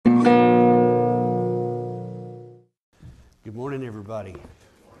Good morning, everybody.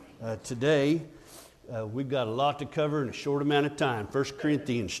 Today, we've got a lot to cover in a short amount of time. 1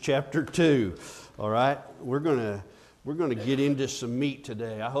 Corinthians chapter 2. All right, we're gonna get into some meat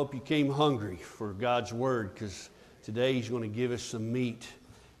today. I hope you came hungry for God's word, because today He's going to give us some meat.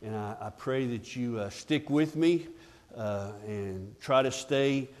 And I pray that you stick with me and try to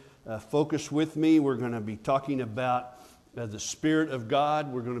stay focused with me. We're going to be talking about the Spirit of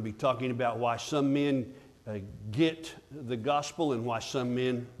God. We're going to be talking about why some men get the gospel and why some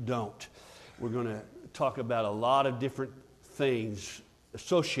men don't. We're going to talk about a lot of different things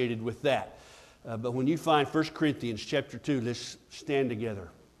associated with that. But when you find 1 Corinthians chapter 2, let's stand together.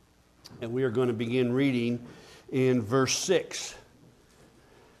 And we are going to begin reading in verse 6.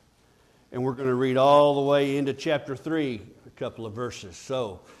 And we're going to read all the way into chapter 3, a couple of verses.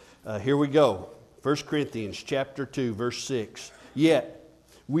 So here we go. 1 Corinthians chapter 2, verse 6. Yet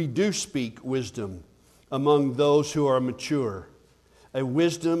we do speak wisdom among those who are mature, a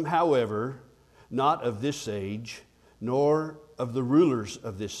wisdom, however, not of this age, nor of the rulers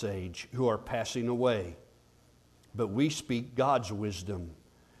of this age who are passing away. But we speak God's wisdom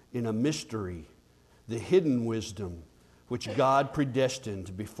in a mystery, the hidden wisdom which God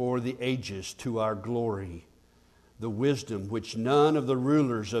predestined before the ages to our glory, the wisdom which none of the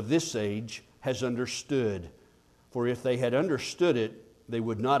rulers of this age has understood. For if they had understood it, they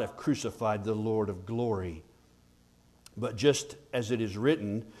would not have crucified the Lord of glory. But just as it is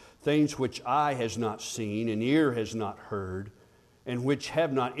written, things which eye has not seen and ear has not heard, and which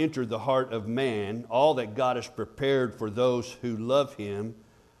have not entered the heart of man, all that God has prepared for those who love Him,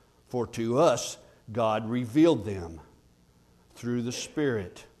 for to us God revealed them through the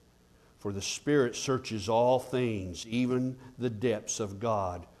Spirit. For the Spirit searches all things, even the depths of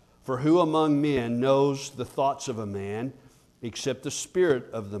God. For who among men knows the thoughts of a man, except the spirit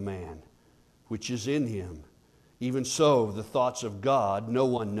of the man, which is in him? Even so, the thoughts of God no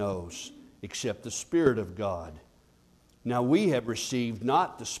one knows, except the Spirit of God. Now we have received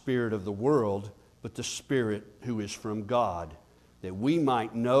not the spirit of the world, but the Spirit who is from God, that we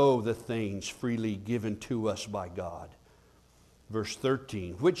might know the things freely given to us by God. Verse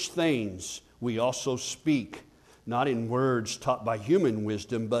 13, which things we also speak, not in words taught by human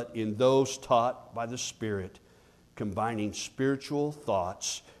wisdom, but in those taught by the Spirit, combining spiritual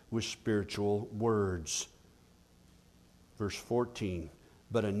thoughts with spiritual words. Verse 14,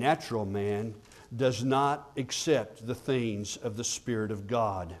 but a natural man does not accept the things of the Spirit of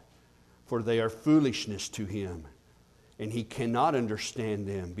God, for they are foolishness to him, and he cannot understand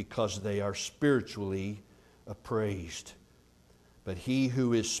them because they are spiritually appraised. But he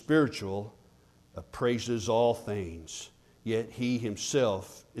who is spiritual appraises all things, yet he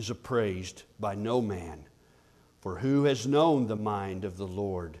himself is appraised by no man. For who has known the mind of the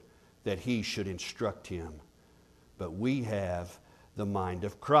Lord, that he should instruct him? But we have the mind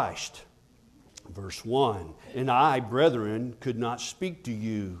of Christ. Verse 1, and I, brethren, could not speak to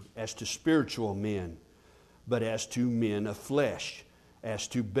you as to spiritual men, but as to men of flesh, as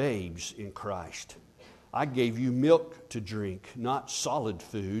to babes in Christ. I gave you milk to drink, not solid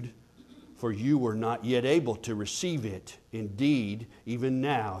food, for you were not yet able to receive it. Indeed, even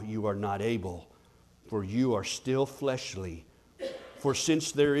now you are not able, for you are still fleshly. For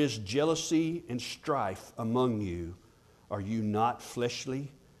since there is jealousy and strife among you, are you not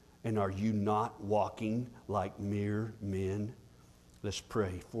fleshly? And are you not walking like mere men? Let's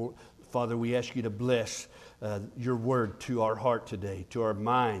pray. Father, we ask you to bless your word to our heart today, to our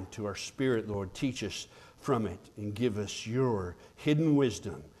mind, to our spirit, Lord. Teach us from it and give us your hidden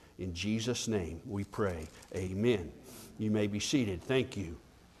wisdom. In Jesus' name we pray. Amen. You may be seated. Thank you.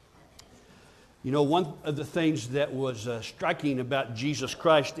 You know, one of the things that was striking about Jesus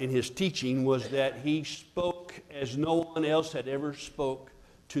Christ in his teaching was that he spoke as no one else had ever spoke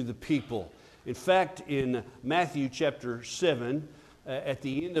to the people. In fact, in Matthew chapter 7, at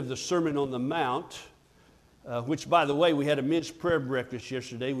the end of the Sermon on the Mount, which, by the way, we had a men's prayer breakfast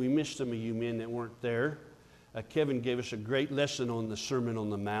yesterday. We missed some of you men that weren't there. Kevin gave us a great lesson on the Sermon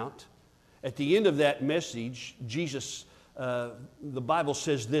on the Mount. At the end of that message, Jesus, the Bible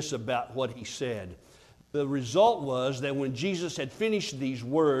says this about what he said. The result was that when Jesus had finished these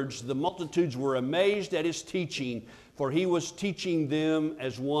words, the multitudes were amazed at his teaching, for he was teaching them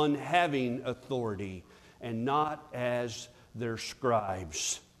as one having authority and not as their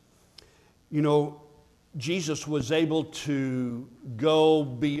scribes. You know, Jesus was able to go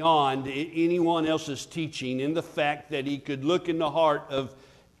beyond anyone else's teaching in the fact that he could look in the heart of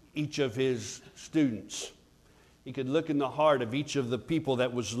each of his students. He could look in the heart of each of the people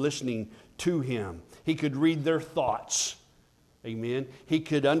that was listening to him. He could read their thoughts. Amen. He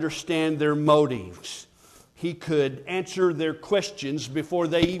could understand their motives. He could answer their questions before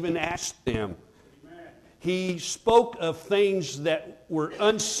they even asked them. He spoke of things that were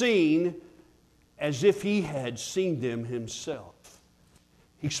unseen as if he had seen them himself.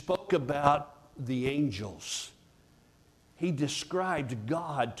 He spoke about the angels. He described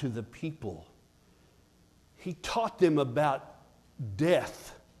God to the people. He taught them about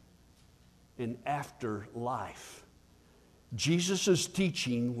death and afterlife. Jesus'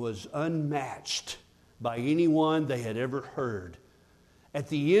 teaching was unmatched by anyone they had ever heard. At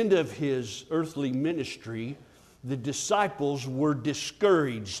the end of his earthly ministry, the disciples were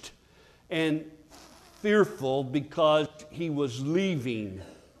discouraged and fearful because he was leaving.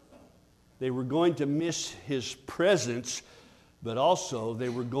 They were going to miss his presence, but also they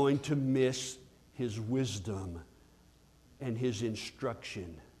were going to miss his wisdom and his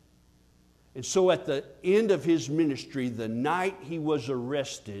instruction. And so at the end of his ministry, the night he was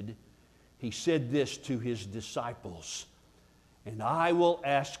arrested, he said this to his disciples, "And I will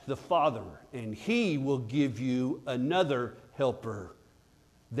ask the Father, and he will give you another helper,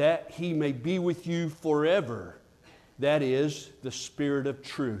 that he may be with you forever. That is the Spirit of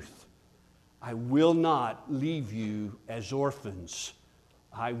truth. I will not leave you as orphans.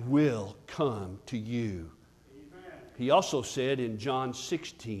 I will come to you." Amen. He also said in John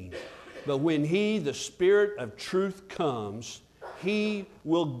 16, "But when he, the Spirit of truth, comes, he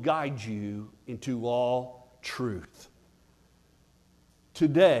will guide you into all truth."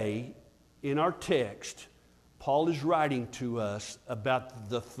 Today, in our text, Paul is writing to us about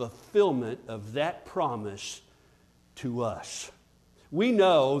the fulfillment of that promise to us. We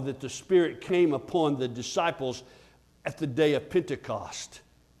know that the Spirit came upon the disciples at the day of Pentecost,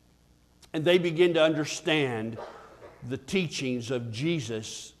 and they began to understand the teachings of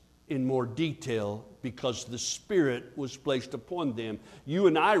Jesus in more detail because the Spirit was placed upon them. You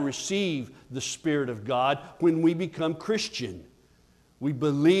and I receive the Spirit of God when we become Christian. We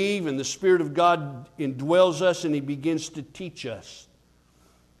believe, and the Spirit of God indwells us, and He begins to teach us.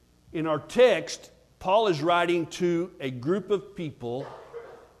 In our text, Paul is writing to a group of people,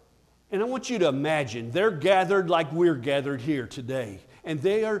 and I want you to imagine they're gathered like we're gathered here today, and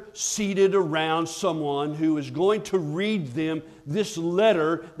they are seated around someone who is going to read them this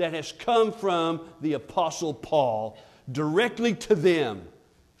letter that has come from the Apostle Paul directly to them.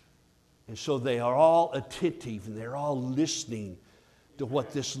 And so they are all attentive, and they're all listening to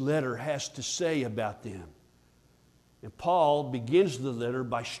what this letter has to say about them. And Paul begins the letter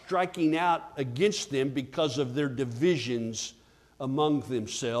by striking out against them because of their divisions among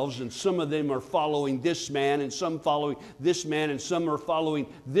themselves. And some of them are following this man, and some following this man, and some are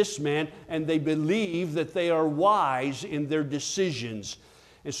following this man, and they believe that they are wise in their decisions.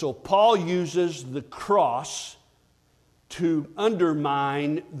 And so Paul uses the cross to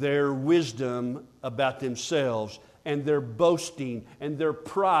undermine their wisdom about themselves, and their boasting, and their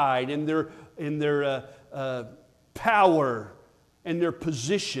pride, and their power, and their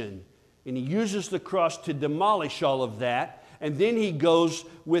position. And he uses the cross to demolish all of that. And then he goes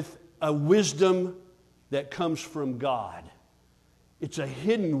with a wisdom that comes from God. It's a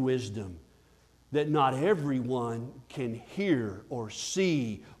hidden wisdom that not everyone can hear or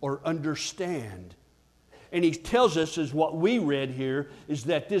see or understand. And he tells us, as what we read here, is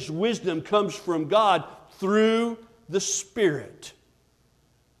that this wisdom comes from God through the Spirit.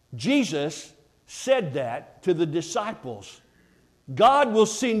 Jesus said that to the disciples. God will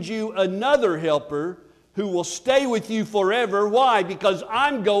send you another helper who will stay with you forever. Why? Because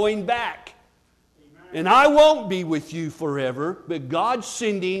I'm going back. Amen. And I won't be with you forever, but God's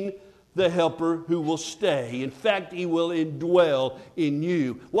sending the helper who will stay. In fact, He will indwell in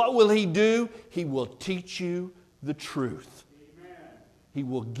you. What will He do? He will teach you the truth. Amen. He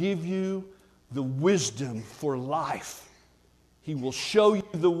will give you the wisdom for life. He will show you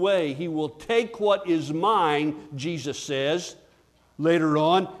the way. He will take what is mine, Jesus says, later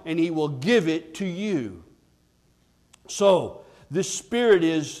on, and He will give it to you. So, this Spirit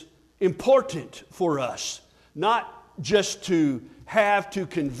is important for us, not just to have to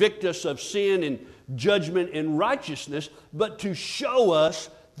convict us of sin and judgment and righteousness, but to show us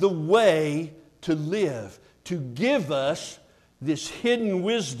the way to live, to give us this hidden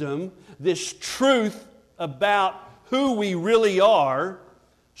wisdom, this truth about who we really are,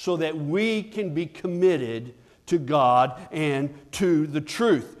 so that we can be committed to God and to the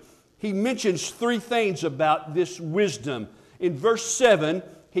truth. He mentions three things about this wisdom. In verse 7,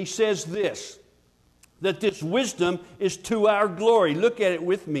 he says this, that this wisdom is to our glory. Look at it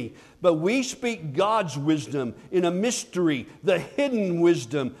with me. But we speak God's wisdom in a mystery, the hidden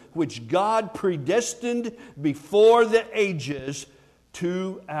wisdom, which God predestined before the ages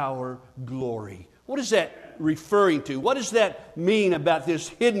to our glory. What is that referring to? What does that mean about this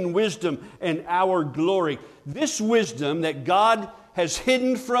hidden wisdom and our glory? This wisdom that God has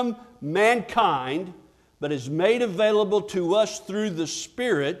hidden from mankind, but is made available to us through the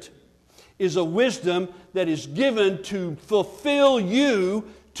Spirit, is a wisdom that is given to fulfill you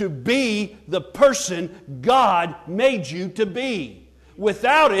to be the person God made you to be.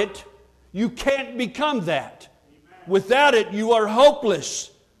 Without it, you can't become that. Without it, you are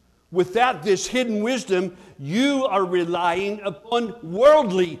hopeless. Without this hidden wisdom, you are relying upon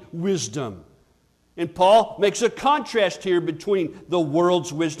worldly wisdom. And Paul makes a contrast here between the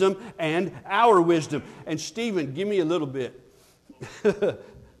world's wisdom and our wisdom. And Stephen, give me a little bit.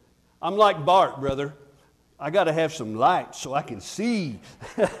 I'm like Bart, brother. I got to have some light so I can see.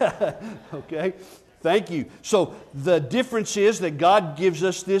 Okay? Thank you. So the difference is that God gives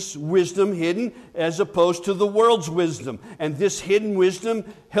us this wisdom hidden as opposed to the world's wisdom. And this hidden wisdom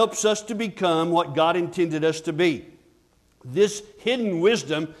helps us to become what God intended us to be. This hidden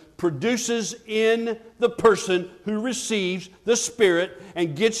wisdom produces in the person who receives the Spirit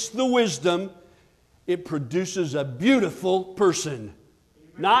and gets the wisdom, it produces a beautiful person.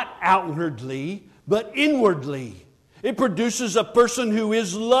 Not outwardly, but inwardly. It produces a person who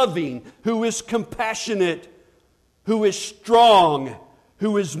is loving, who is compassionate, who is strong,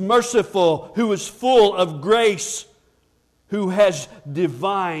 who is merciful, who is full of grace, who has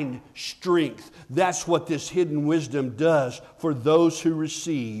divine strength. That's what this hidden wisdom does for those who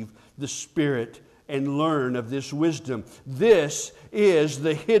receive the Spirit and learn of this wisdom. This is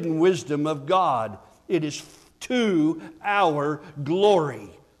the hidden wisdom of God. It is to our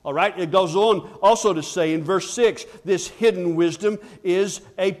glory. All right, it goes on also to say in verse 6, this hidden wisdom is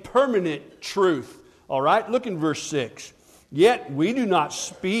a permanent truth. All right, look in verse 6. Yet we do not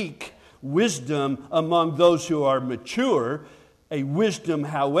speak wisdom among those who are mature, a wisdom,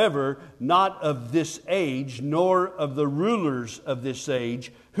 however, not of this age, nor of the rulers of this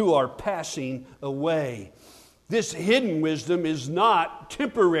age who are passing away. This hidden wisdom is not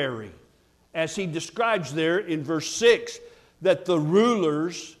temporary, as he describes there in verse 6, that the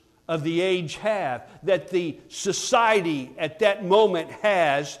rulers of the age have, that the society at that moment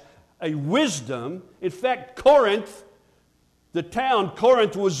has a wisdom. In fact, Corinth, the town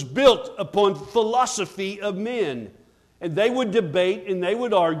Corinth, was built upon philosophy of men. And they would debate and they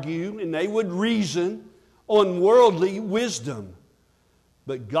would argue and they would reason on worldly wisdom.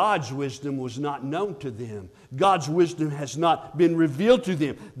 But God's wisdom was not known to them. God's wisdom has not been revealed to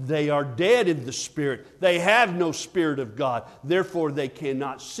them. They are dead in the Spirit. They have no Spirit of God. Therefore, they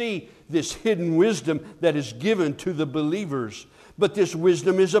cannot see this hidden wisdom that is given to the believers. But this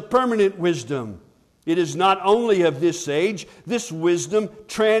wisdom is a permanent wisdom. It is not only of this age. This wisdom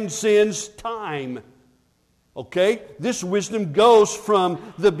transcends time. Okay? This wisdom goes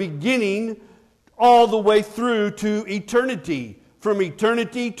from the beginning all the way through to eternity. From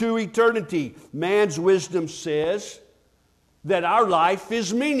eternity to eternity. Man's wisdom says that our life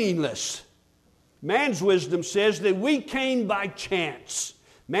is meaningless. Man's wisdom says that we came by chance.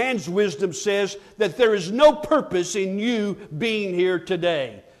 Man's wisdom says that there is no purpose in you being here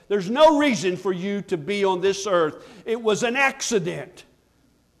today. There's no reason for you to be on this earth. It was an accident.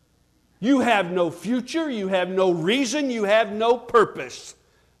 You have no future, you have no reason, you have no purpose.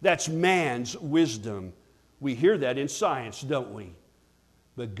 That's man's wisdom. We hear that in science, don't we?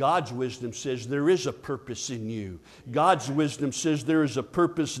 But God's wisdom says there is a purpose in you. God's wisdom says there is a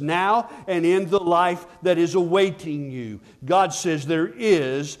purpose now and in the life that is awaiting you. God says there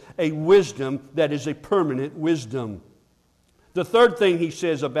is a wisdom that is a permanent wisdom. The third thing he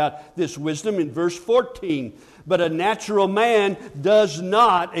says about this wisdom in verse 14, but a natural man does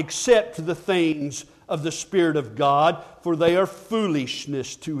not accept the things of the Spirit of God, for they are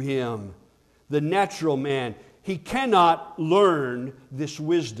foolishness to him. The natural man, he cannot learn this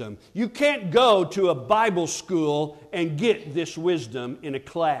wisdom. You can't go to a Bible school and get this wisdom in a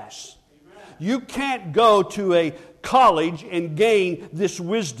class. You can't go to a college and gain this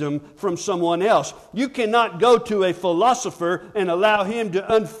wisdom from someone else. You cannot go to a philosopher and allow him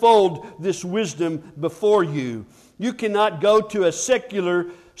to unfold this wisdom before you. You cannot go to a secular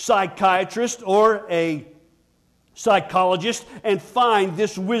psychiatrist or a psychologist and find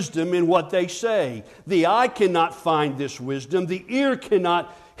this wisdom in what they say. The eye cannot find this wisdom. The ear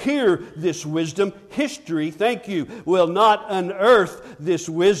cannot hear this wisdom. History, thank you, will not unearth this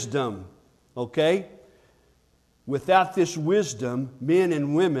wisdom. Okay? Without this wisdom, men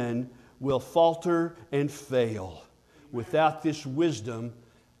and women will falter and fail. Without this wisdom,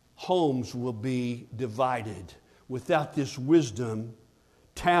 homes will be divided. Without this wisdom,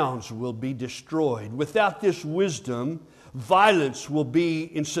 towns will be destroyed. Without this wisdom, violence will be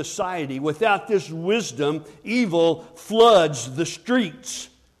in society. Without this wisdom, evil floods the streets.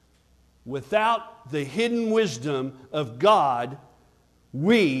 Without the hidden wisdom of God,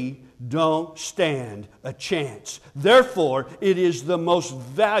 we don't stand a chance. Therefore, it is the most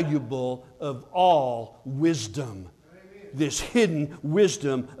valuable of all wisdom. This hidden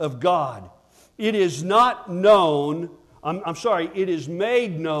wisdom of God. It is not known, it is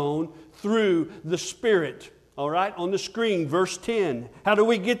made known through the Spirit. All right, on the screen, verse 10. How do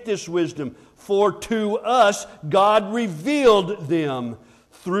we get this wisdom? For to us God revealed them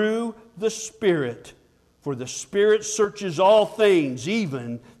through the Spirit. For the Spirit searches all things,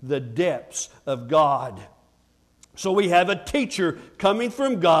 even the depths of God. So we have a teacher coming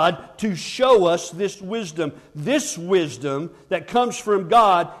from God to show us this wisdom. This wisdom that comes from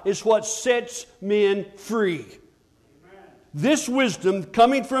God is what sets men free. This wisdom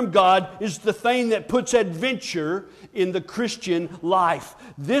coming from God is the thing that puts adventure in the Christian life.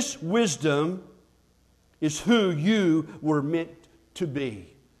 This wisdom is who you were meant to be.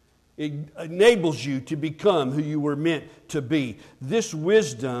 It enables you to become who you were meant to be. This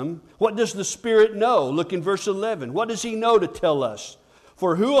wisdom, what does the Spirit know? Look in verse 11. What does He know to tell us?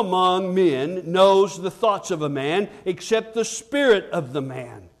 For who among men knows the thoughts of a man except the spirit of the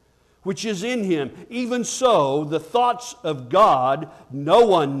man, which is in him? Even so, the thoughts of God no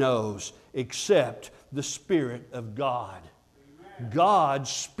one knows except the Spirit of God. Amen.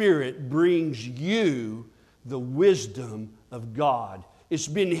 God's Spirit brings you the wisdom of God. It's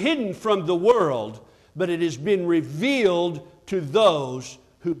been hidden from the world, but it has been revealed to those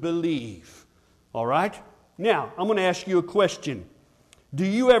who believe. All right? Now, I'm going to ask you a question. Do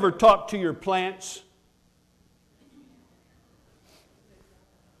you ever talk to your plants?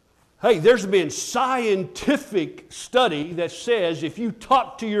 Hey, there's been scientific study that says if you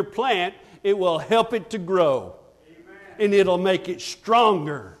talk to your plant, it will help it to grow. Amen. And it'll make it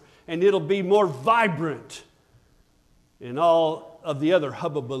stronger. And it'll be more vibrant. And all of the other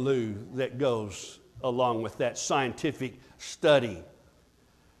hubbubaloo that goes along with that scientific study.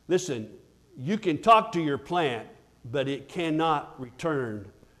 Listen, you can talk to your plant, but it cannot return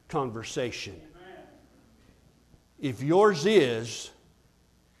conversation. Amen. If yours is,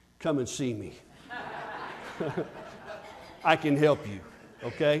 come and see me. I can help you,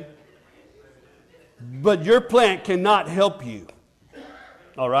 okay? But your plant cannot help you.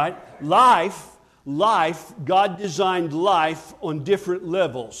 All right? Life, God designed life on different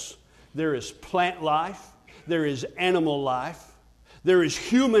levels. There is plant life, there is animal life, there is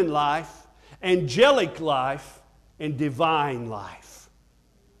human life, angelic life, and divine life.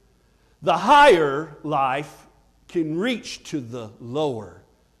 The higher life can reach to the lower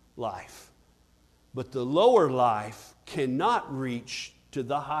life, but the lower life cannot reach to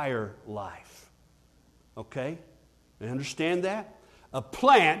the higher life. Okay? You understand that? A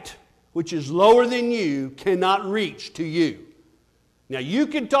plant which is lower than you cannot reach to you. Now you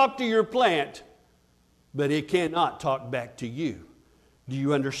can talk to your plant, but it cannot talk back to you. Do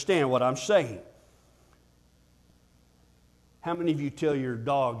you understand what I'm saying? How many of you tell your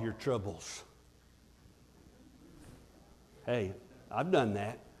dog your troubles? Hey, I've done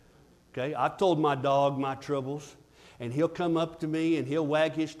that. Okay, I've told my dog my troubles, and he'll come up to me and he'll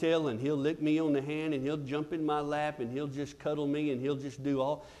wag his tail and he'll lick me on the hand and he'll jump in my lap and he'll just cuddle me and he'll just do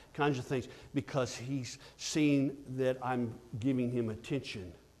all kinds of things because he's seen that I'm giving him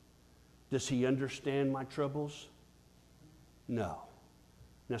attention. Does he understand my troubles? No.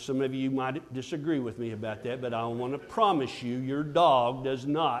 Now, some of you might disagree with me about that, but I want to promise you, your dog does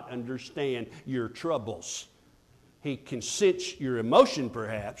not understand your troubles. He can sense your emotion,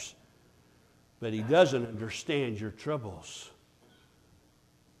 perhaps, but he doesn't understand your troubles.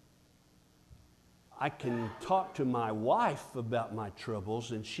 I can talk to my wife about my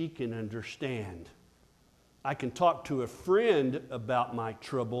troubles, and she can understand. I can talk to a friend about my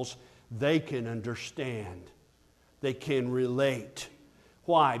troubles. They can understand. They can relate.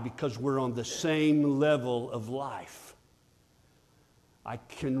 Why? Because we're on the same level of life. I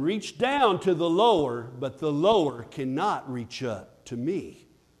can reach down to the lower, but the lower cannot reach up to me.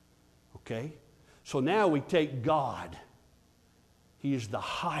 Okay? So now we take God. He is the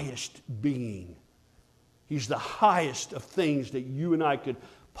highest being. He's the highest of things that you and I could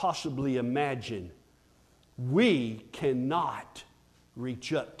possibly imagine. We cannot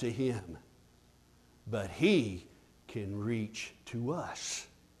reach up to Him, but He can reach to us.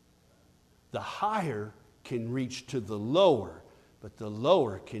 The higher can reach to the lower, but the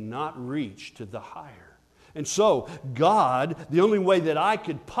lower cannot reach to the higher. And so, God, the only way that I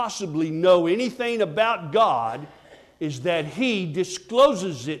could possibly know anything about God is that He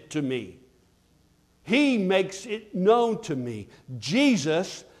discloses it to me. He makes it known to me.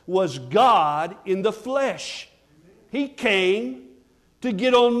 Jesus was God in the flesh. He came to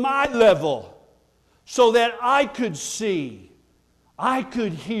get on my level so that I could see, I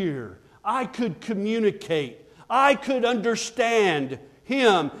could hear, I could communicate, I could understand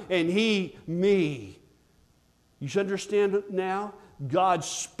Him and He me. You understand it now? God's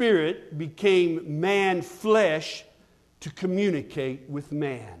Spirit became man flesh to communicate with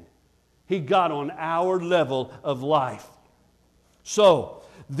man. He got on our level of life. So,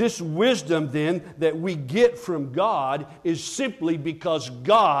 this wisdom then that we get from God is simply because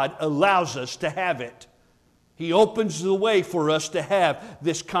God allows us to have it. He opens the way for us to have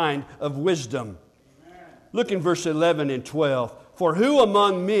this kind of wisdom. Amen. Look in verse 11 and 12. For who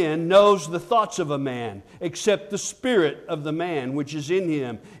among men knows the thoughts of a man, except the spirit of the man which is in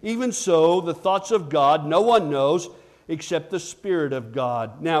him? Even so, the thoughts of God no one knows, except the Spirit of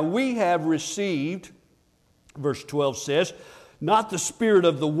God. Now we have received, verse 12 says, not the spirit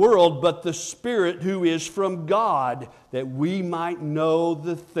of the world, but the Spirit who is from God, that we might know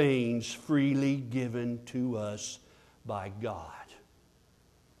the things freely given to us by God.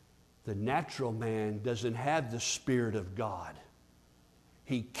 The natural man doesn't have the Spirit of God.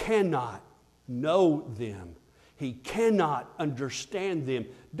 He cannot know them. He cannot understand them.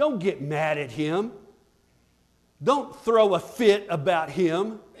 Don't get mad at him. Don't throw a fit about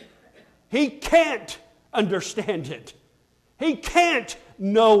him. He can't understand it. He can't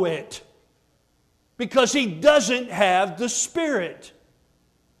know it because he doesn't have the Spirit.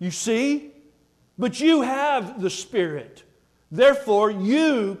 You see? But you have the Spirit. Therefore,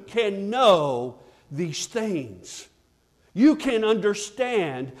 you can know these things. You can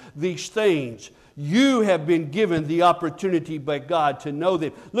understand these things. You have been given the opportunity by God to know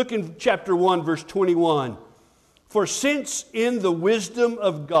them. Look in chapter 1, verse 21. For since in the wisdom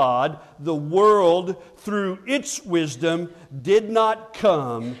of God, the world through its wisdom did not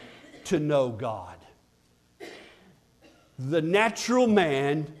come to know God. The natural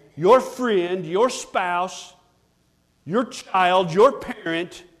man, your friend, your spouse, your child, your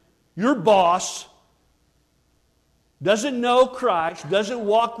parent, your boss, doesn't know Christ, doesn't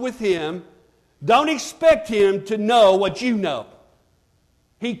walk with Him, don't expect him to know what you know.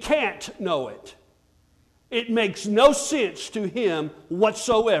 He can't know it. It makes no sense to him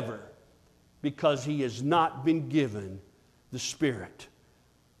whatsoever because he has not been given the Spirit.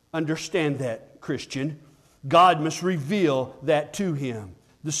 Understand that, Christian. God must reveal that to him.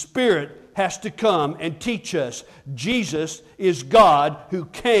 The Spirit has to come and teach us. Jesus is God who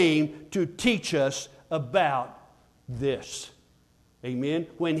came to teach us about this. Amen.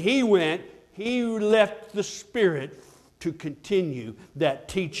 When He went, He left the Spirit to continue that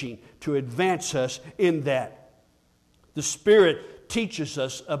teaching, to advance us in that. The Spirit teaches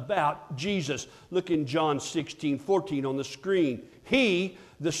us about Jesus. Look in John 16:14 on the screen. He,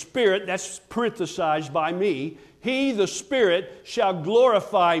 the Spirit, that's parenthesized by me, He, the Spirit, shall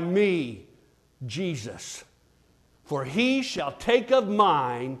glorify me, Jesus. For He shall take of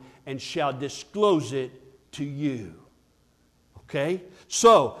mine and shall disclose it to you. Okay?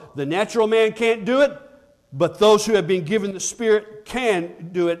 So, the natural man can't do it, but those who have been given the Spirit can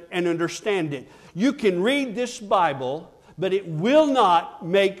do it and understand it. You can read this Bible, but it will not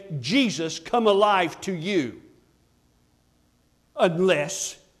make Jesus come alive to you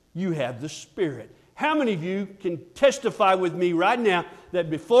unless you have the Spirit. How many of you can testify with me right now that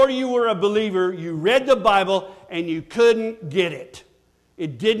before you were a believer, you read the Bible and you couldn't get it?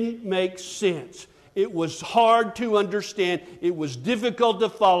 It didn't make sense. It was hard to understand. It was difficult to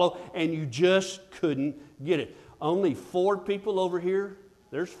follow, and you just couldn't get it. Only 4 people over here.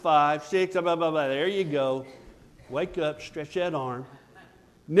 There's 5, 6, blah, blah, blah, blah. There you go. Wake up, stretch that arm.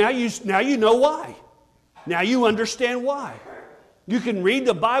 Now you know why. Now you understand why. You can read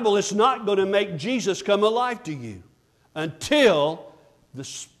the Bible. It's not going to make Jesus come alive to you until the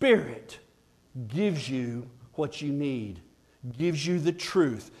Spirit gives you what you need, gives you the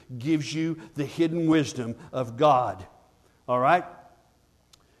truth, gives you the hidden wisdom of God. All right?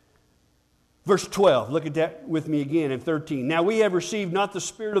 Verse 12, look at that with me again in 13. Now we have received not the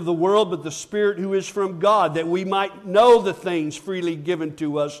spirit of the world, but the Spirit who is from God, that we might know the things freely given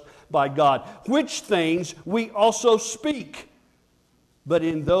to us by God, which things we also speak, but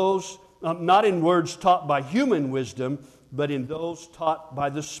in those, not in words taught by human wisdom, but in those taught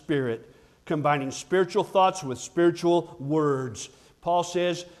by the Spirit, combining spiritual thoughts with spiritual words. Paul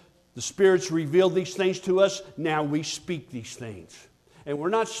says, the Spirit's revealed these things to us, now we speak these things. And we're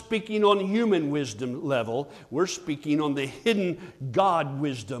not speaking on human wisdom level. We're speaking on the hidden God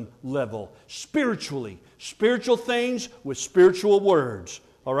wisdom level. Spiritually. Spiritual things with spiritual words.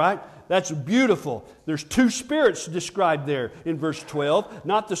 All right? That's beautiful. There's two spirits described there in verse 12.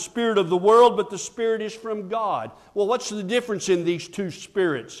 Not the spirit of the world, but the spirit is from God. Well, what's the difference in these two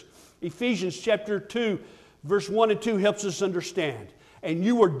spirits? Ephesians chapter 2, verse 1 and 2 helps us understand. And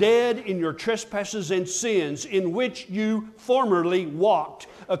you were dead in your trespasses and sins, in which you formerly walked,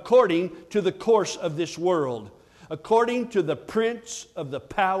 according to the course of this world, according to the prince of the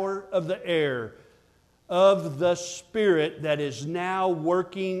power of the air, of the spirit that is now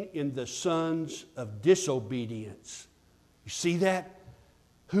working in the sons of disobedience. You see that?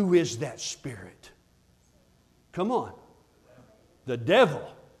 Who is that spirit? Come on. The devil,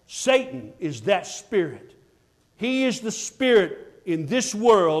 Satan, is that spirit. He is the spirit in this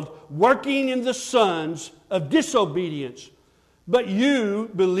world working in the sons of disobedience. But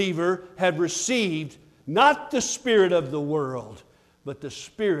you, believer, have received not the spirit of the world, but the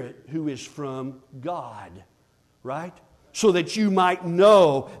Spirit who is from God, right? So that you might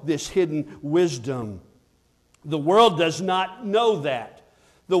know this hidden wisdom. The world does not know that.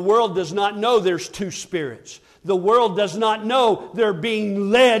 The world does not know there's two spirits. The world does not know they're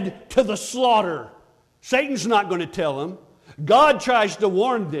being led to the slaughter. Satan's not going to tell them. God tries to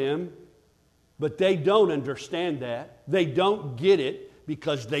warn them, but they don't understand that. They don't get it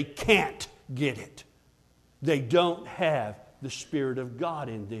because they can't get it. They don't have the Spirit of God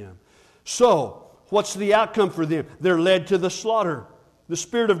in them. So, what's the outcome for them? They're led to the slaughter. The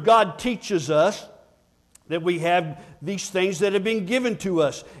Spirit of God teaches us that we have these things that have been given to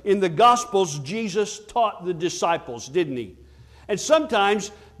us. In the Gospels, Jesus taught the disciples, didn't He? And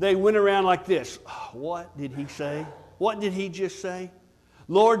sometimes they went around like this. Oh, what did He say? What did He just say?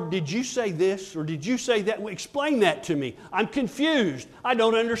 Lord, did you say this or did you say that? Explain that to me. I'm confused. I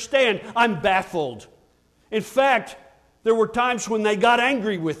don't understand. I'm baffled. In fact, there were times when they got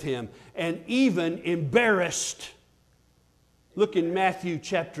angry with Him and even embarrassed. Look in Matthew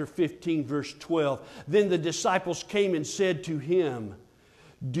chapter 15, verse 12. Then the disciples came and said to Him,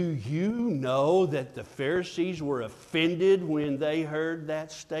 do you know that the Pharisees were offended when they heard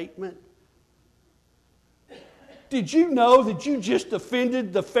that statement? Did you know that you just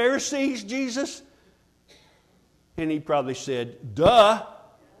offended the Pharisees, Jesus? And He probably said, duh.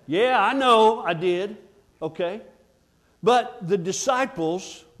 Yeah, I know I did. Okay. But the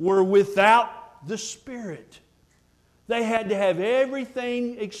disciples were without the Spirit. They had to have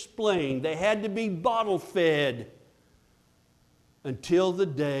everything explained. They had to be bottle fed until the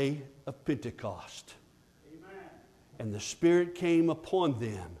day of Pentecost. Amen. And the Spirit came upon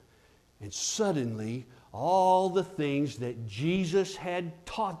them. And suddenly, all the things that Jesus had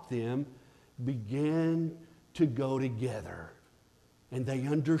taught them began to go together. And they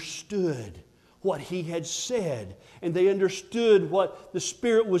understood what He had said, and they understood what the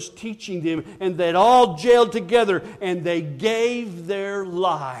Spirit was teaching them, and that all gelled together, and they gave their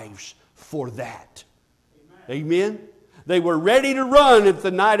lives for that. Amen. Amen? They were ready to run at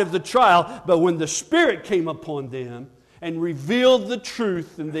the night of the trial, but when the Spirit came upon them and revealed the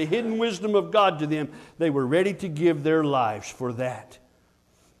truth and the hidden wisdom of God to them, they were ready to give their lives for that.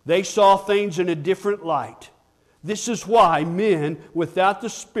 They saw things in a different light. This is why men without the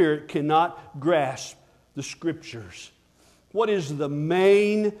Spirit cannot grasp the Scriptures. What is the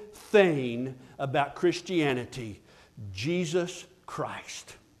main thing about Christianity? Jesus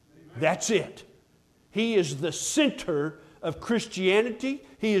Christ. That's it. He is the center of Christianity.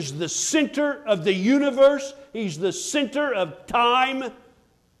 He is the center of the universe. He's the center of time.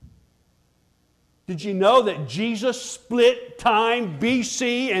 Did you know that Jesus split time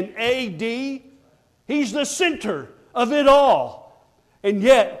BC and AD? He's the center of it all. And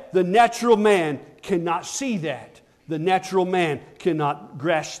yet, the natural man cannot see that. The natural man cannot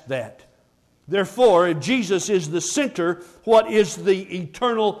grasp that. Therefore, if Jesus is the center, what is the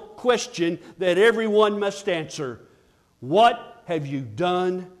eternal question that everyone must answer? What have you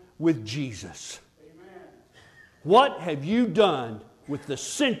done with Jesus? Amen. What have you done with the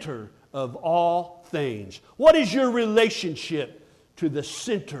center of all things? What is your relationship to the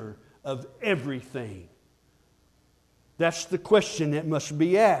center of everything? That's the question that must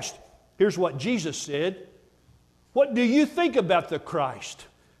be asked. Here's what Jesus said. What do you think about the Christ?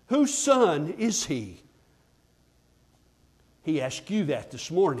 Whose son is He? He asked you that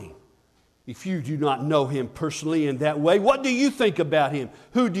this morning. If you do not know Him personally in that way, what do you think about Him?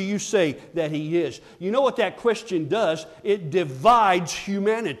 Who do you say that He is? You know what that question does? It divides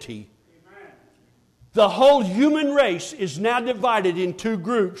humanity. Amen. The whole human race is now divided in two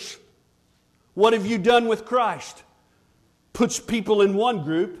groups. What have you done with Christ? Puts people in one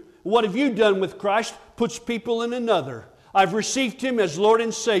group. What have you done with Christ? Puts people in another. I've received Him as Lord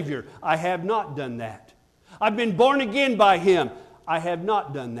and Savior. I have not done that. I've been born again by Him. I have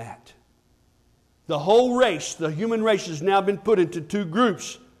not done that. The whole race, the human race, has now been put into two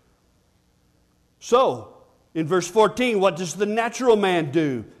groups. So, in verse 14, what does the natural man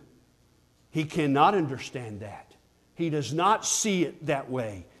do? He cannot understand that. He does not see it that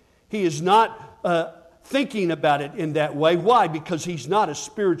way. He is not thinking about it in that way. Why? Because he's not a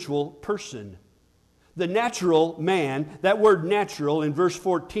spiritual person. The natural man, that word natural in verse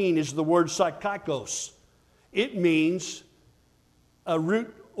 14 is the word psychikos. It means a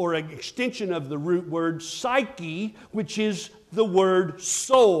root or an extension of the root word psyche, which is the word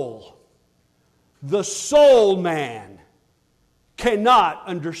soul. The soul man cannot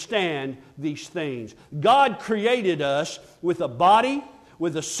understand these things. God created us with a body,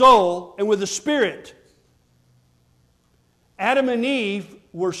 with a soul, and with a spirit. Adam and Eve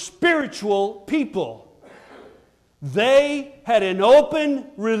were spiritual people. They had an open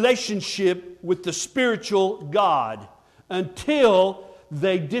relationship with the spiritual God until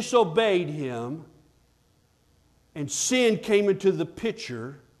they disobeyed Him and sin came into the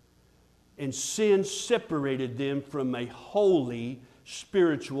picture, and sin separated them from a holy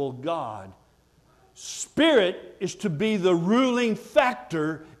spiritual God. Spirit is to be the ruling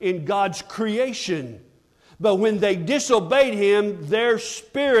factor in God's creation. But when they disobeyed Him, their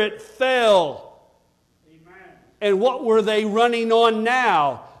spirit fell. Amen. And what were they running on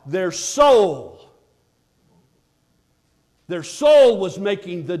now? Their soul. Their soul was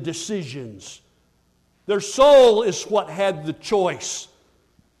making the decisions. Their soul is what had the choice.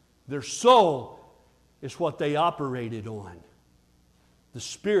 Their soul is what they operated on. The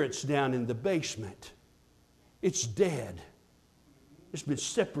spirit's down in the basement. It's dead. It's been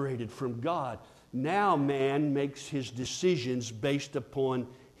separated from God. Now man makes his decisions based upon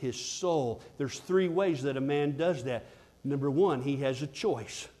his soul. There's three ways that a man does that. Number one, he has a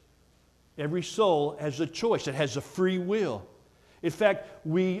choice. Every soul has a choice. It has a free will. In fact,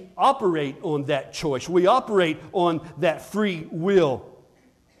 we operate on that choice. We operate on that free will.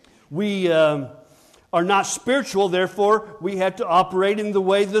 We are not spiritual, therefore we have to operate in the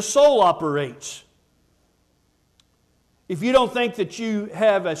way the soul operates. If you don't think that you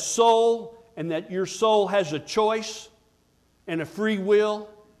have a soul and that your soul has a choice and a free will,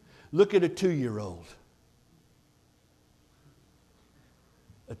 look at a 2-year-old.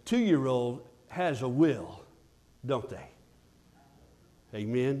 A 2-year-old has a will, don't they?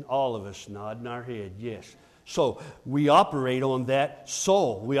 Amen? All of us nodding our head, yes. So we operate on that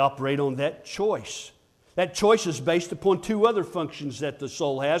soul. We operate on that choice. That choice is based upon two other functions that the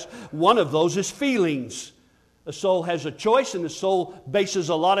soul has. One of those is feelings. The soul has a choice, and the soul bases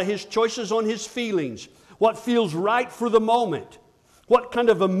a lot of his choices on his feelings. What feels right for the moment? What kind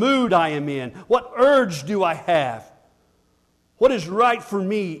of a mood I am in? What urge do I have? What is right for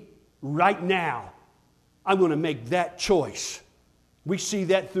me right now? I'm going to make that choice. We see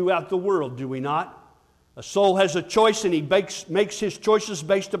that throughout the world, do we not? A soul has a choice, and he makes his choices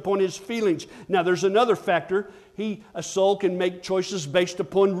based upon his feelings. Now, there's another factor. A soul can make choices based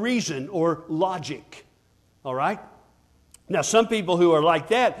upon reason or logic. All right? Now, some people who are like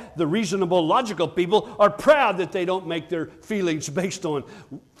that, the reasonable, logical people, are proud that they don't make their feelings based on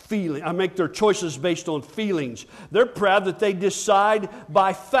feeling. I make their choices based on feelings. They're proud that they decide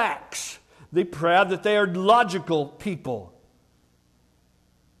by facts. They're proud that they are logical people.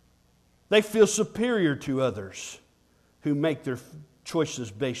 They feel superior to others who make their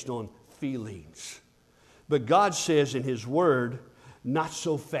choices based on feelings. But God says in His Word, not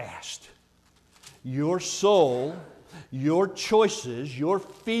so fast. Your soul, your choices, your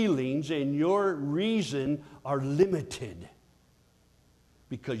feelings, and your reason are limited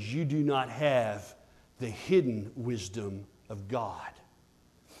because you do not have the hidden wisdom of God.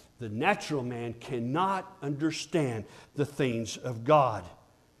 The natural man cannot understand the things of God,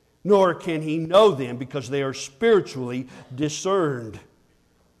 nor can he know them because they are spiritually discerned.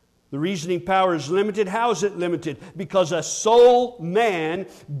 The reasoning power is limited. How is it limited? Because a soul man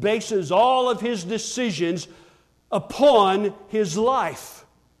bases all of his decisions upon his life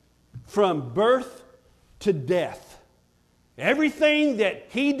from birth to death. Everything that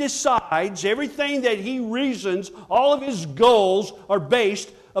he decides, everything that he reasons, all of his goals are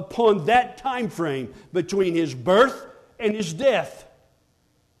based upon that time frame between his birth and his death.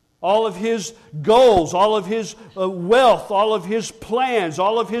 All of his goals, all of his wealth, all of his plans,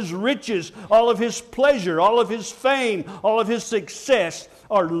 all of his riches, all of his pleasure, all of his fame, all of his success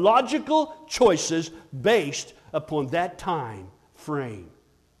are logical choices based upon that time frame.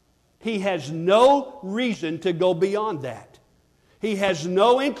 He has no reason to go beyond that. He has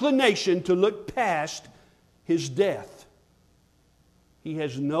no inclination to look past his death. He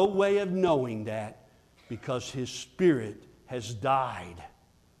has no way of knowing that because his spirit has died,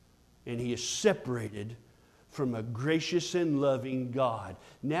 and he is separated from a gracious and loving God.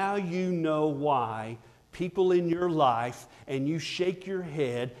 Now you know why people in your life, and you shake your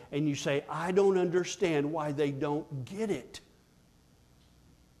head and you say, I don't understand why they don't get it.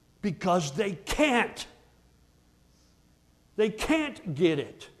 Because they can't. They can't get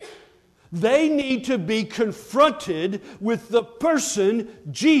it. They need to be confronted with the person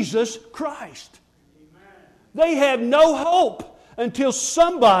Jesus Christ. Amen. They have no hope until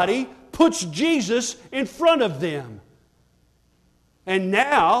somebody puts Jesus in front of them. And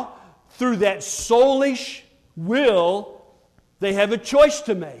now, through that soulish will, they have a choice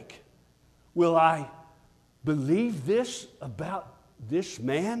to make. Will I believe this about this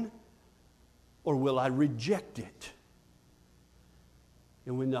man, or will I reject it?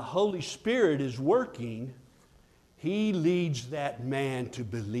 And when the Holy Spirit is working, He leads that man to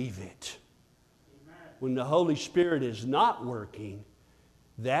believe it. Amen. When the Holy Spirit is not working,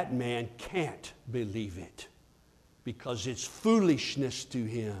 that man can't believe it because it's foolishness to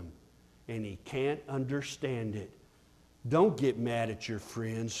him and he can't understand it. Don't get mad at your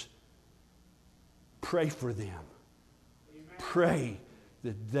friends. Pray for them. Amen. Pray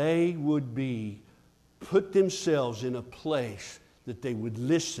that they would put themselves in a place that they would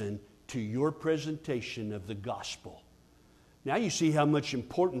listen to your presentation of the gospel. Now you see how much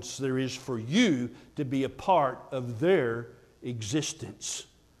importance there is for you to be a part of their existence.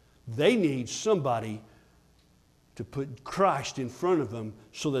 They need somebody to put Christ in front of them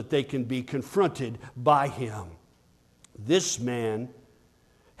so that they can be confronted by Him. This man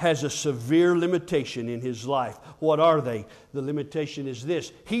has a severe limitation in his life. What are they? The limitation is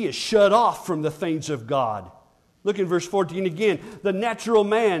this: he is shut off from the things of God. Look in verse 14 again. The natural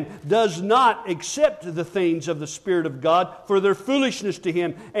man does not accept the things of the Spirit of God, for their foolishness to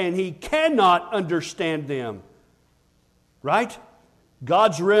him, and he cannot understand them. Right?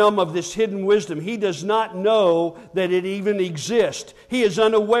 God's realm of this hidden wisdom, he does not know that it even exists. He is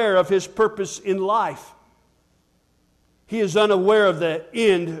unaware of his purpose in life. He is unaware of the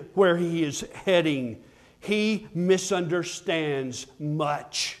end where he is heading. He misunderstands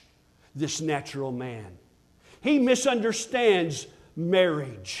much, this natural man. He misunderstands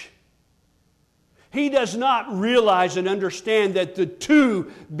marriage. He does not realize and understand that the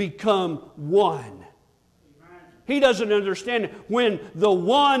two become one. He doesn't understand when the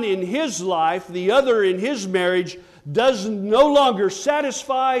one in his life, the other in his marriage, does no longer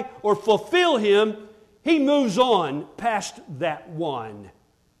satisfy or fulfill him. He moves on past that one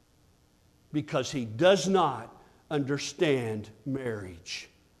because he does not understand marriage.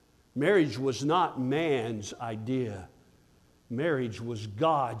 Marriage was not man's idea. Marriage was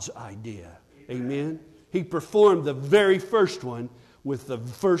God's idea. Amen? He performed the very first one with the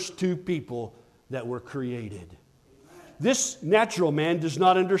first two people that were created. This natural man does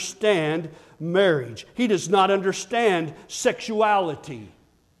not understand marriage. He does not understand sexuality.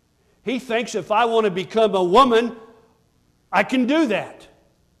 He thinks if I want to become a woman, I can do that.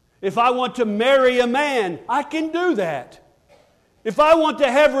 If I want to marry a man, I can do that. If I want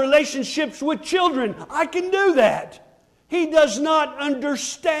to have relationships with children, I can do that. He does not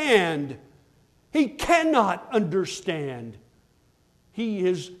understand. He cannot understand. He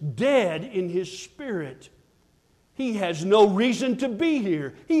is dead in his spirit. He has no reason to be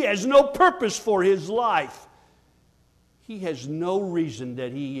here. He has no purpose for his life. He has no reason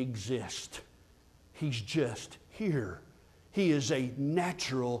that he exists. He's just here. He is a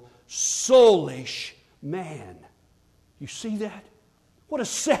natural, soulish man. You see that? What a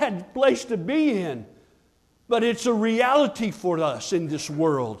sad place to be in. But it's a reality for us in this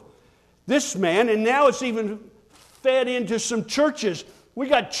world. This man, and now it's even fed into some churches. We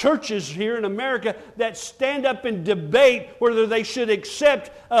got churches here in America that stand up and debate whether they should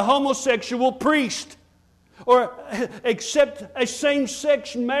accept a homosexual priest or accept a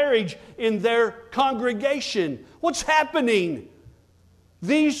same-sex marriage in their congregation. What's happening?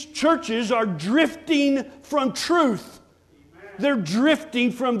 These churches are drifting from truth. Amen. They're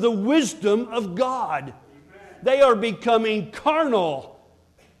drifting from the wisdom of God. Amen. They are becoming carnal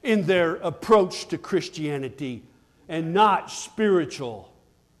in their approach to Christianity and not spiritual.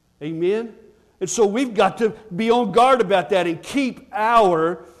 Amen? And so we've got to be on guard about that and keep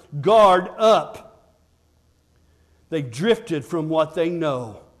our guard up. They've drifted from what they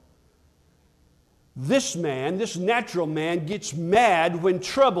know. This man, this natural man, gets mad when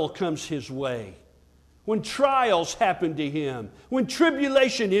trouble comes his way, when trials happen to him, when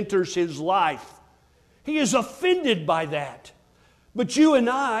tribulation enters his life. He is offended by that. But you and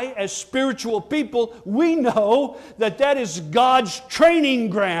I, as spiritual people, we know that that is God's training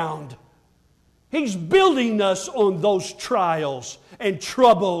ground. He's building us on those trials and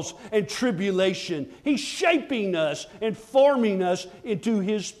troubles and tribulation. He's shaping us and forming us into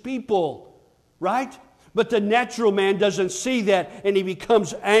His people, right? But the natural man doesn't see that, and he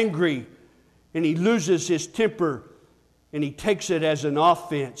becomes angry, and he loses his temper, and he takes it as an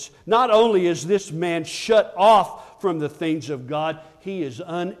offense. Not only is this man shut off from the things of God, he is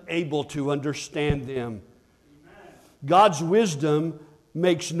unable to understand them. God's wisdom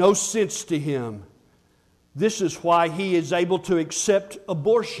makes no sense to him. This is why he is able to accept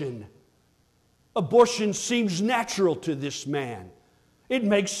abortion. Abortion seems natural to this man. It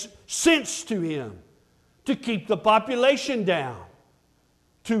makes sense to him to keep the population down,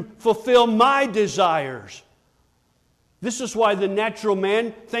 to fulfill my desires. This is why the natural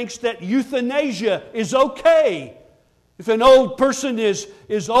man thinks that euthanasia is okay. If an old person is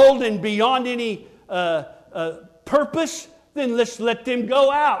old and beyond any purpose, then let's let them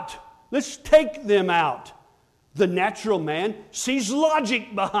go out. Let's take them out. The natural man sees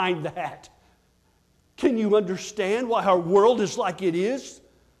logic behind that. Can you understand why our world is like it is?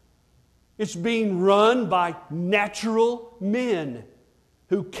 It's being run by natural men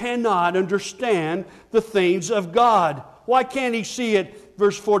who cannot understand the things of God. Why can't he see it?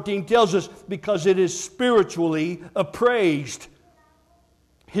 Verse 14 tells us, because it is spiritually appraised.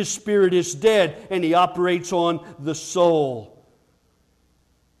 His spirit is dead, and he operates on the soul.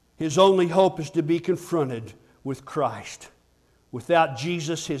 His only hope is to be confronted with Christ. Without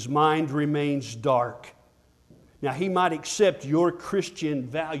Jesus, his mind remains dark. Now, he might accept your Christian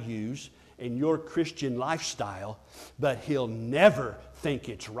values and your Christian lifestyle, but he'll never think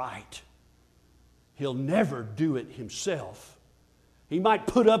it's right. He'll never do it himself. He might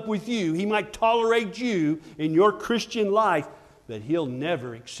put up with you. He might tolerate you in your Christian life, but he'll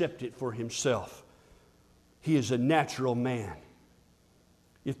never accept it for himself. He is a natural man.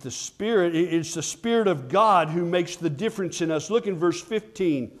 It's the Spirit of God who makes the difference in us. Look in verse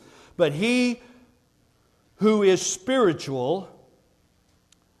 15. But he who is spiritual,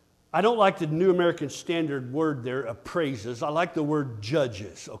 I don't like the New American Standard word there, appraises. I like the word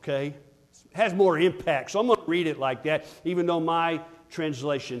judges, okay? It has more impact, so I'm going to read it like that, even though my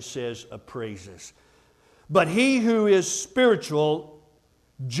translation says appraises. But he who is spiritual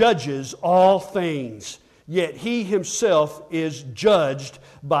judges all things, yet he himself is judged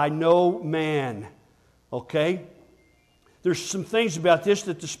by no man. Okay? There's some things about this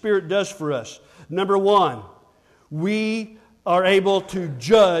that the Spirit does for us. Number one, we are able to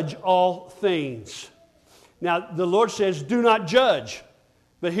judge all things. Now, the Lord says, do not judge.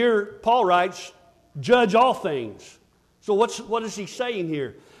 But here, Paul writes, judge all things. So what is he saying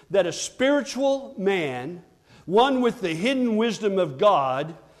here? That a spiritual man, one with the hidden wisdom of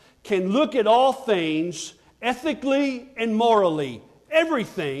God, can look at all things ethically and morally.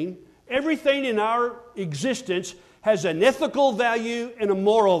 Everything in our existence has an ethical value and a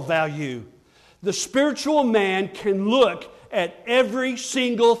moral value. The spiritual man can look at every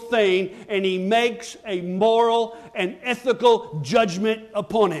single thing, and he makes a moral and ethical judgment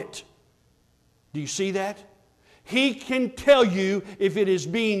upon it. Do you see that? He can tell you if it is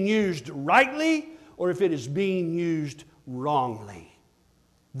being used rightly or if it is being used wrongly.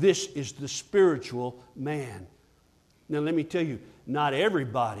 This is the spiritual man. Now let me tell you, not every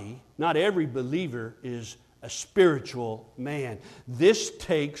believer is a spiritual man. This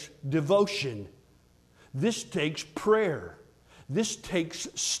takes devotion. This takes prayer. This takes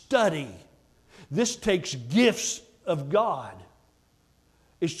study. This takes gifts of God.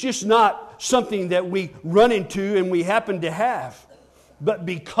 It's just not something that we run into and we happen to have. But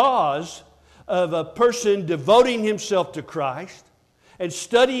because of a person devoting himself to Christ and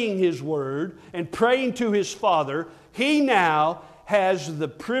studying His Word and praying to His Father, he now has the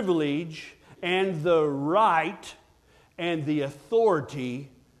privilege and the right and the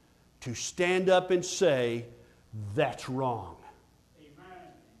authority to stand up and say, that's wrong.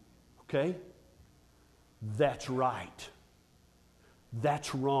 Okay? That's right.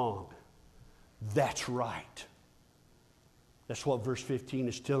 That's wrong. That's right. That's what verse 15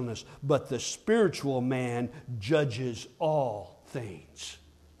 is telling us. But the spiritual man judges all things.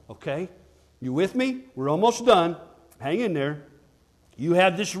 Okay? You with me? We're almost done. Hang in there. You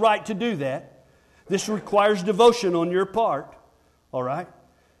have this right to do that. This requires devotion on your part. All right?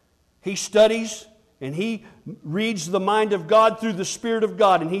 He studies and he reads the mind of God through the Spirit of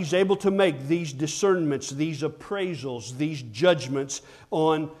God, and he's able to make these discernments, these appraisals, these judgments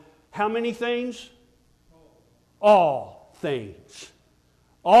on how many things? All things.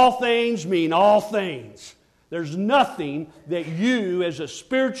 All things mean all things. There's nothing that you as a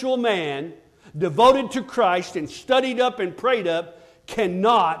spiritual man devoted to Christ and studied up and prayed up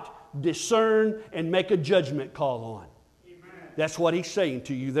cannot discern, and make a judgment call on. Amen. That's what he's saying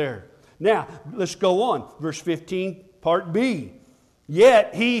to you there. Now, let's go on. Verse 15, part B.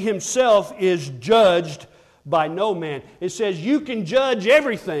 Yet he himself is judged by no man. It says you can judge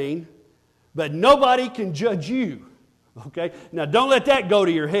everything, but nobody can judge you. Okay? Now, don't let that go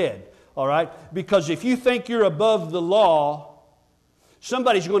to your head. All right? Because if you think you're above the law,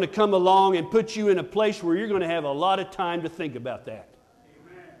 somebody's going to come along and put you in a place where you're going to have a lot of time to think about that.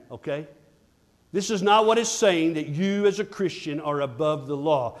 Amen. Okay? This is not what it's saying that you as a Christian are above the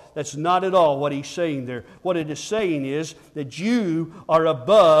law. That's not at all what he's saying there. What it is saying is that you are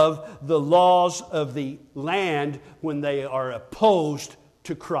above the laws of the land when they are opposed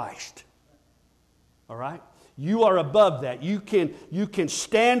to Christ. All right? You are above that. You can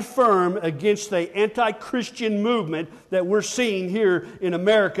stand firm against the anti-Christian movement that we're seeing here in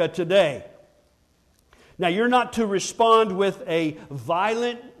America today. Now, you're not to respond with a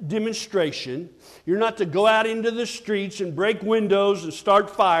violent demonstration. You're not to go out into the streets and break windows and start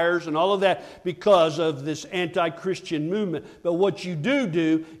fires and all of that because of this anti-Christian movement. But what you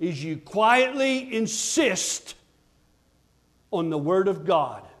do is you quietly insist on the Word of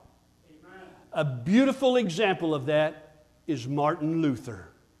God. Amen. A beautiful example of that is Martin Luther.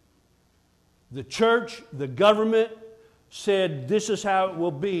 The church, the government said this is how it will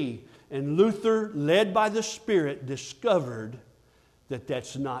be. And Luther, led by the Spirit, discovered that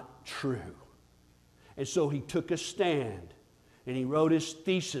that's not true. And so he took a stand. And he wrote his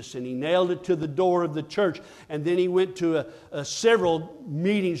thesis and he nailed it to the door of the church. And then he went to several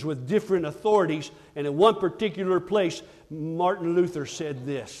meetings with different authorities. And in one particular place, Martin Luther said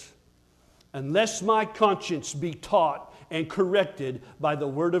this: "Unless my conscience be taught and corrected by the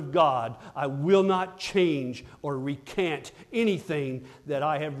Word of God, I will not change or recant anything that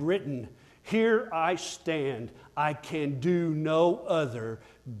I have written. Here I stand. I can do no other.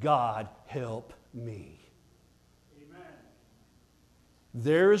 God help me." Amen.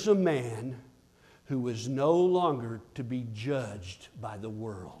 There is a man who is no longer to be judged by the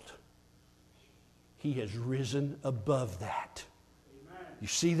world. He has risen above that. Amen. You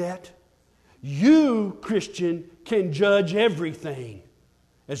see that? You, Christian, can judge everything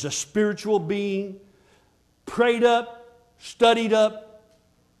as a spiritual being, prayed up, studied up,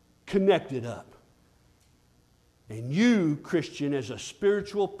 connected up. And you, Christian, as a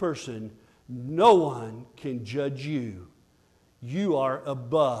spiritual person, no one can judge you. You are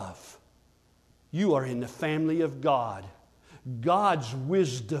above. You are in the family of God. God's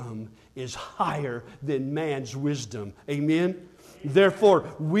wisdom is higher than man's wisdom. Amen? Therefore,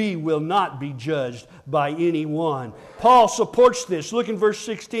 we will not be judged by anyone. Paul supports this. Look in verse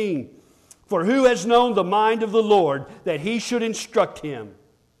 16. "For who has known the mind of the Lord that he should instruct him?"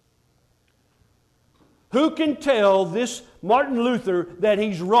 Who can tell this Martin Luther that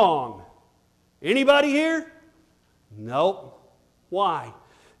he's wrong? Anybody here? Nope. Why?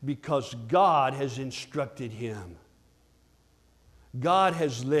 Because God has instructed him. God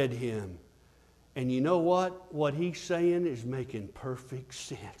has led him. And you know what? What he's saying is making perfect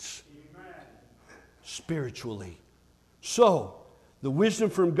sense. Amen. Spiritually. So, the wisdom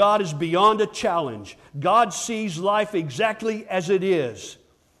from God is beyond a challenge. God sees life exactly as it is.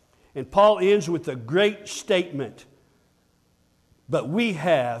 And Paul ends with a great statement. But we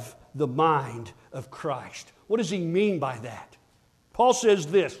have the mind of Christ. What does he mean by that? Paul says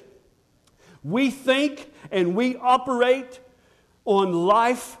this: we think and we operate on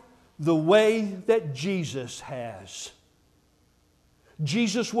life the way that Jesus has.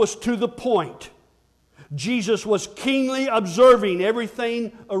 Jesus was to the point. Jesus was keenly observing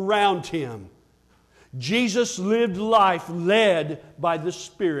everything around him. Jesus lived life led by the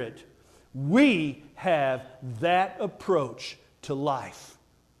Spirit. We have that approach to life.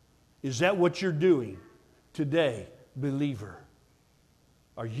 Is that what you're doing today, believer?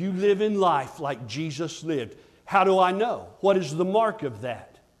 Are you living life like Jesus lived? How do I know? What is the mark of that?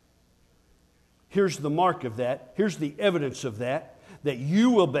 Here's the mark of that. Here's the evidence of that. That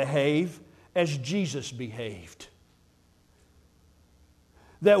you will behave as Jesus behaved.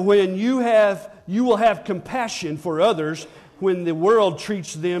 That when you will have compassion for others when the world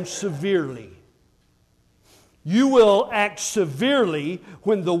treats them severely. You will act severely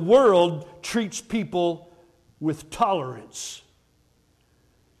when the world treats people with tolerance.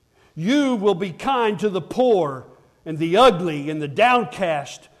 You will be kind to the poor and the ugly and the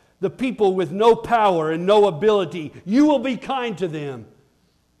downcast, the people with no power and no ability. You will be kind to them.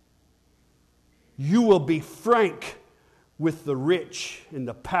 You will be frank with the rich and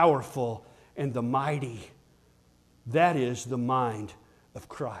the powerful and the mighty. That is the mind of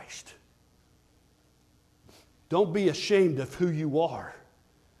Christ. Don't be ashamed of who you are.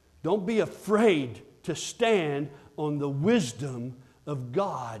 Don't be afraid to stand on the wisdom of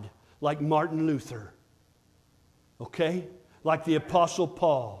God like Martin Luther. Okay? Like the Apostle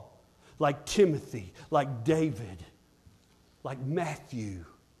Paul, like Timothy, like David, like Matthew,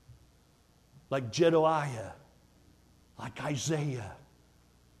 like Jedediah, like Isaiah.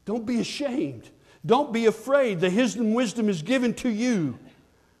 Don't be ashamed. Don't be afraid. The hidden wisdom is given to you.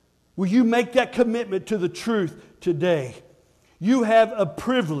 Will you make that commitment to the truth today? You have a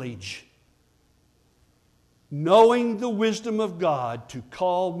privilege, knowing the wisdom of God, to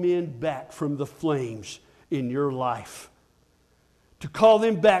call men back from the flames in your life. To call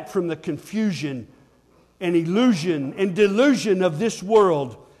them back from the confusion and illusion and delusion of this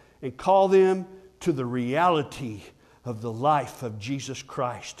world, and call them to the reality of the life of Jesus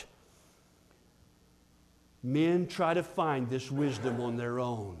Christ. Men try to find this wisdom on their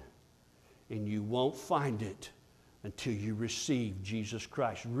own, and you won't find it until you receive Jesus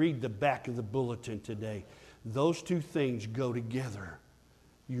Christ. Read the back of the bulletin today. Those two things go together.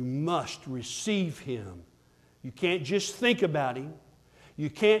 You must receive Him. You can't just think about Him.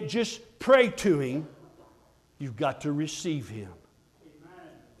 You can't just pray to Him. You've got to receive Him. Amen.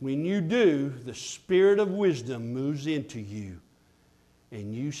 When you do, the Spirit of wisdom moves into you,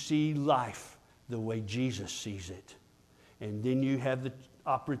 and you see life the way Jesus sees it. And then you have the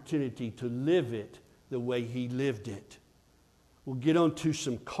opportunity to live it the way He lived it. We'll get on to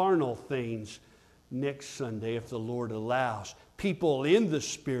some carnal things next Sunday if the Lord allows. People in the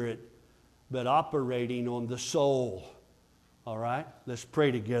Spirit, but operating on the soul. All right? Let's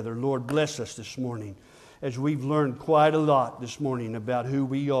pray together. Lord, bless us this morning as we've learned quite a lot this morning about who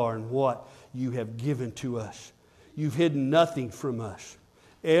we are and what You have given to us. You've hidden nothing from us.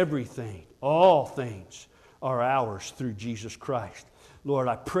 Everything, all things are ours through Jesus Christ. Lord,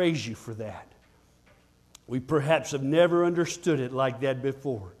 I praise You for that. We perhaps have never understood it like that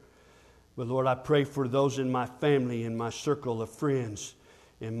before. But Lord, I pray for those in my family, in my circle of friends,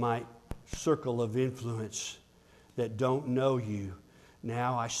 in my circle of influence that don't know You.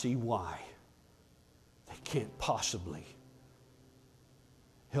 Now I see why. They can't possibly.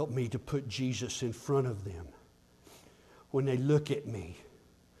 Help me to put Jesus in front of them. When they look at me,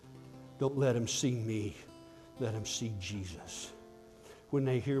 don't let them see me. Let them see Jesus. When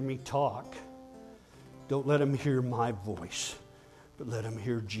they hear me talk, don't let them hear my voice, but let them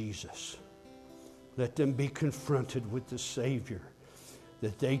hear Jesus. Let them be confronted with the Savior,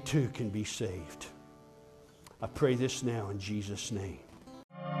 that they too can be saved. I pray this now in Jesus' name.